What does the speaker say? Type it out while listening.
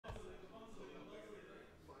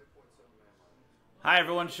Hi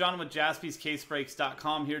everyone, Sean with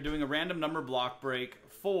JaspysCaseBreaks.com here doing a random number block break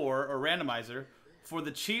for a randomizer for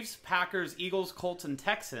the Chiefs, Packers, Eagles, Colts, and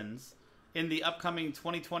Texans in the upcoming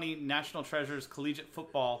 2020 National Treasures Collegiate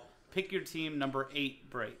Football Pick Your Team number 8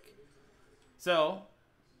 break. So,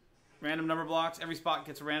 random number blocks, every spot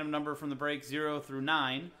gets a random number from the break 0 through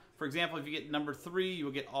 9. For example, if you get number 3, you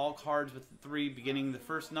will get all cards with 3 beginning the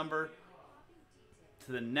first number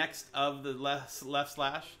to the next of the left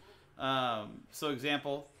slash. So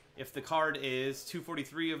example, if the card is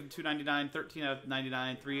 243 of 299, 13 of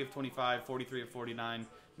 99, 3 of 25, 43 of 49,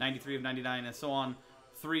 93 of 99, and so on,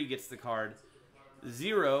 3 gets the card.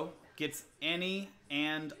 0 gets any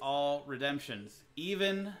and all redemptions,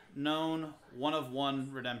 even known 1 of 1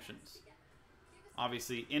 redemptions.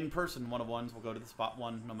 Obviously, in-person 1 of 1s will go to the spot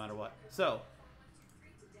 1 no matter what. So,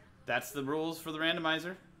 that's the rules for the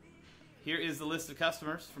randomizer. Here is the list of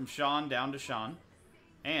customers from Sean down to Sean.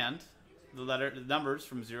 And the numbers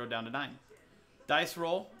from 0 down to 9. Dice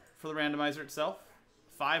roll for the randomizer itself.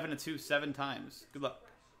 5 and a 2, 7 times. Good luck.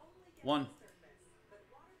 1,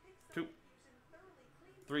 2,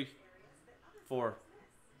 3, 4,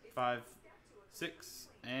 5, 6,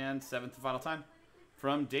 and 7th and final time.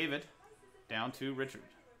 From David down to Richard.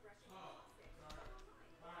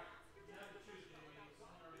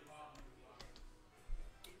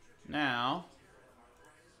 Now,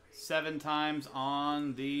 7 times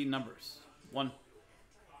on the numbers. 1,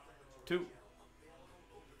 2,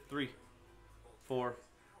 3, 4,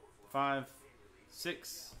 5,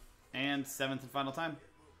 6, and 7th and final time.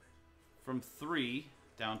 From 3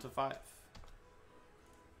 down to 5.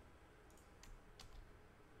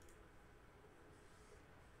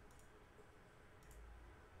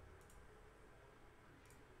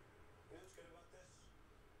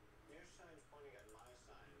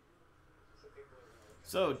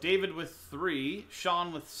 So, David with 3,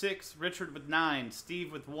 Sean with 6, Richard with 9,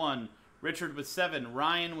 Steve with 1, Richard with 7,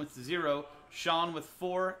 Ryan with 0, Sean with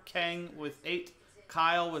 4, Kang with 8,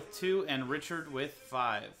 Kyle with 2, and Richard with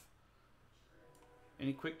 5.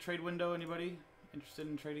 Any quick trade window? Anybody interested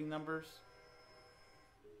in trading numbers?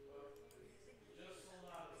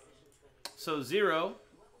 So, 0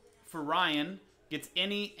 for Ryan gets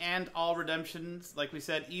any and all redemptions. Like we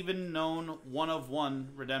said, even known 1 of 1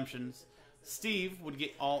 redemptions. Steve would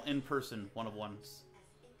get all in-person 1 of 1s.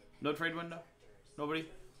 No trade window? Nobody?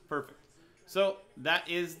 Perfect. So that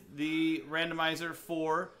is the randomizer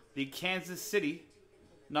for the Kansas City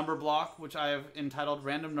number block, which I have entitled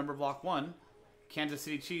Random Number Block 1, Kansas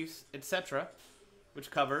City Chiefs, etc., which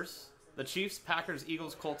covers the Chiefs, Packers,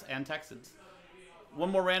 Eagles, Colts, and Texans. One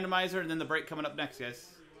more randomizer, and then the break coming up next, guys.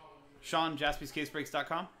 Sean,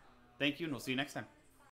 JaspysCaseBreaks.com. Thank you, and we'll see you next time.